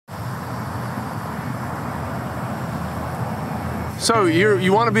So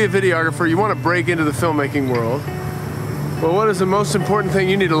you want to be a videographer, you want to break into the filmmaking world. Well, what is the most important thing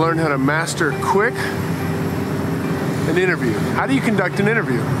you need to learn how to master quick? An interview. How do you conduct an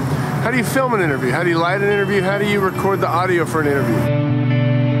interview? How do you film an interview? How do you light an interview? How do you record the audio for an interview?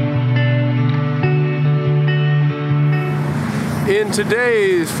 In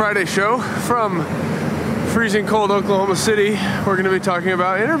today's Friday show from freezing cold Oklahoma City, we're going to be talking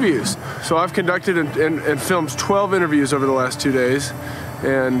about interviews. So I've conducted and filmed 12 interviews over the last 2 days.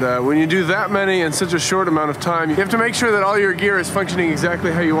 And when you do that many in such a short amount of time, you have to make sure that all your gear is functioning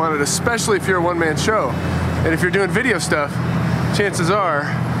exactly how you want it, especially if you're a one-man show. And if you're doing video stuff, chances are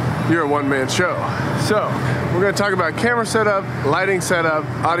you're a one-man show. So we're going to talk about camera setup, lighting setup,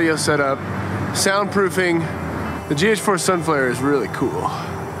 audio setup, soundproofing. The GH4 Sunflare is really cool.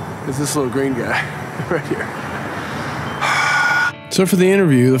 It's this little green guy right here. So for the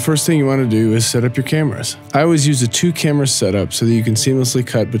interview, the first thing you want to do is set up your cameras. I always use a 2-camera setup so that you can seamlessly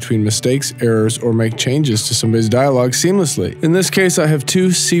cut between mistakes, errors, or make changes to somebody's dialogue seamlessly. In this case, I have 2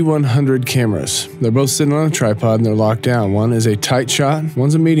 C100 cameras. They're both sitting on a tripod and they're locked down. One is a tight shot,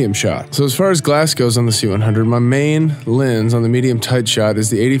 one's a medium shot. So as far as glass goes on the C100, my main lens on the medium tight shot is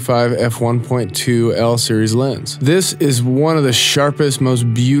the 85 f1.2 L series lens. This is one of the sharpest,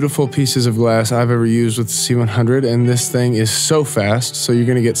 most beautiful pieces of glass I've ever used with the C100, and this thing is so fast. So you're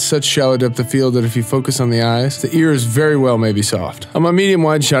going to get such shallow depth of field that if you focus on the eyes, the ears very well may be soft. On my medium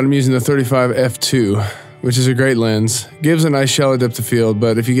wide shot, I'm using the 35 f2, which is a great lens. Gives a nice shallow depth of field,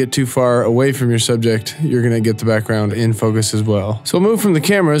 but if you get too far away from your subject, you're going to get the background in focus as well. So we'll move from the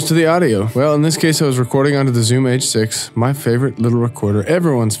cameras to the audio. Well, in this case, I was recording onto the Zoom H6, my favorite little recorder,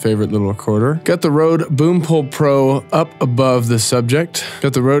 everyone's favorite little recorder. Got the Rode Boom Pole Pro up above the subject.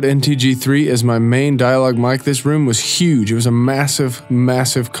 Got the Rode NTG3 as my main dialogue mic. This room was huge. It was a massive,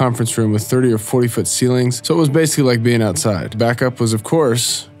 massive conference room with 30 or 40 foot ceilings, so it was basically like being outside. Backup was, of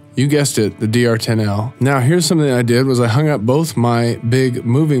course, you guessed it, the DR10L. Now here's something I did was I hung up both my big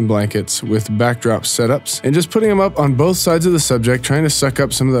moving blankets with backdrop setups and just putting them up on both sides of the subject, trying to suck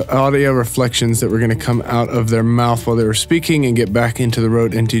up some of the audio reflections that were going to come out of their mouth while they were speaking and get back into the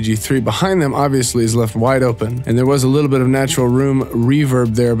Rode NTG3. Behind them obviously is left wide open, and there was a little bit of natural room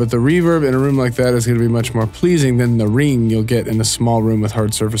reverb there, but the reverb in a room like that is going to be much more pleasing than the ring you'll get in a small room with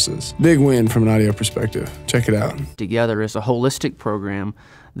hard surfaces. Big win from an audio perspective. Check it out. Together is a holistic program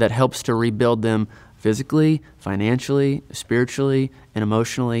that helps to rebuild them physically, financially, spiritually, and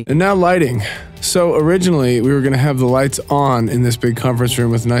emotionally. And now lighting. So originally we were going to have the lights on in this big conference room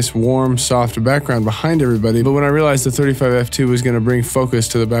with a nice warm, soft background behind everybody, but when I realized the 35 f2 was going to bring focus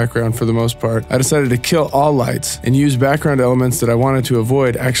to the background for the most part, I decided to kill all lights and use background elements that I wanted to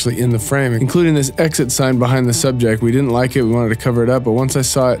avoid actually in the frame, including this exit sign behind the subject. We didn't like it, we wanted to cover it up, but once I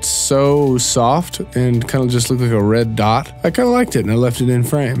saw it so soft and kind of just looked like a red dot, I kind of liked it and I left it in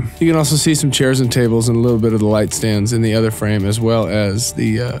frame. You can also see some chairs and tables and a little bit of the light stands in the other frame, as well as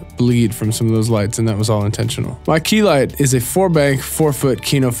the bleed from some of those lights, and that was all intentional. My key light is a 4-bank, 4-foot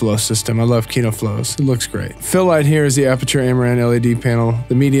Kino Flow system. I love Kino Flows. It looks great. Fill light here is the Aperture Amaran LED panel,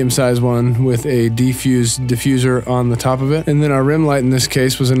 the medium-sized one with a diffuser on the top of it. And then our rim light in this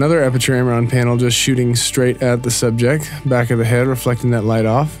case was another Aperture Amaran panel just shooting straight at the subject, back of the head, reflecting that light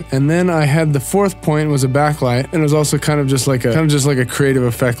off. And then I had the 4th point was a backlight, and it was also kind of just like a creative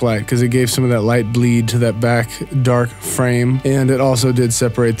effect light, because it gave some of that light bleed to that back dark frame, and it also did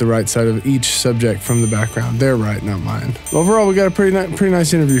separate the right side of each subject from the background. Their right, not mine. Overall, we got a pretty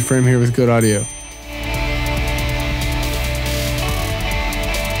nice interview frame here with good audio.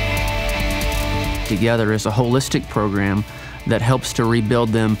 Together is a holistic program that helps to rebuild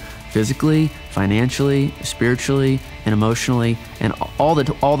them physically, financially, spiritually, and emotionally, and all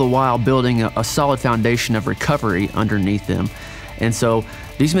the while building a solid foundation of recovery underneath them. And so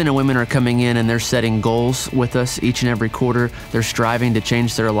these men and women are coming in and they're setting goals with us each and every quarter. They're striving to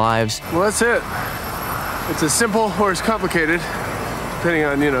change their lives. Well, that's it. It's as simple or as complicated, depending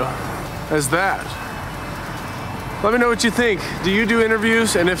on, as that. Let me know what you think. Do you do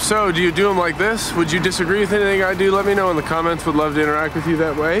interviews? And if so, do you do them like this? Would you disagree with anything I do? Let me know in the comments. Would love to interact with you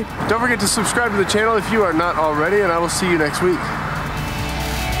that way. Don't forget to subscribe to the channel if you are not already, and I will see you next week.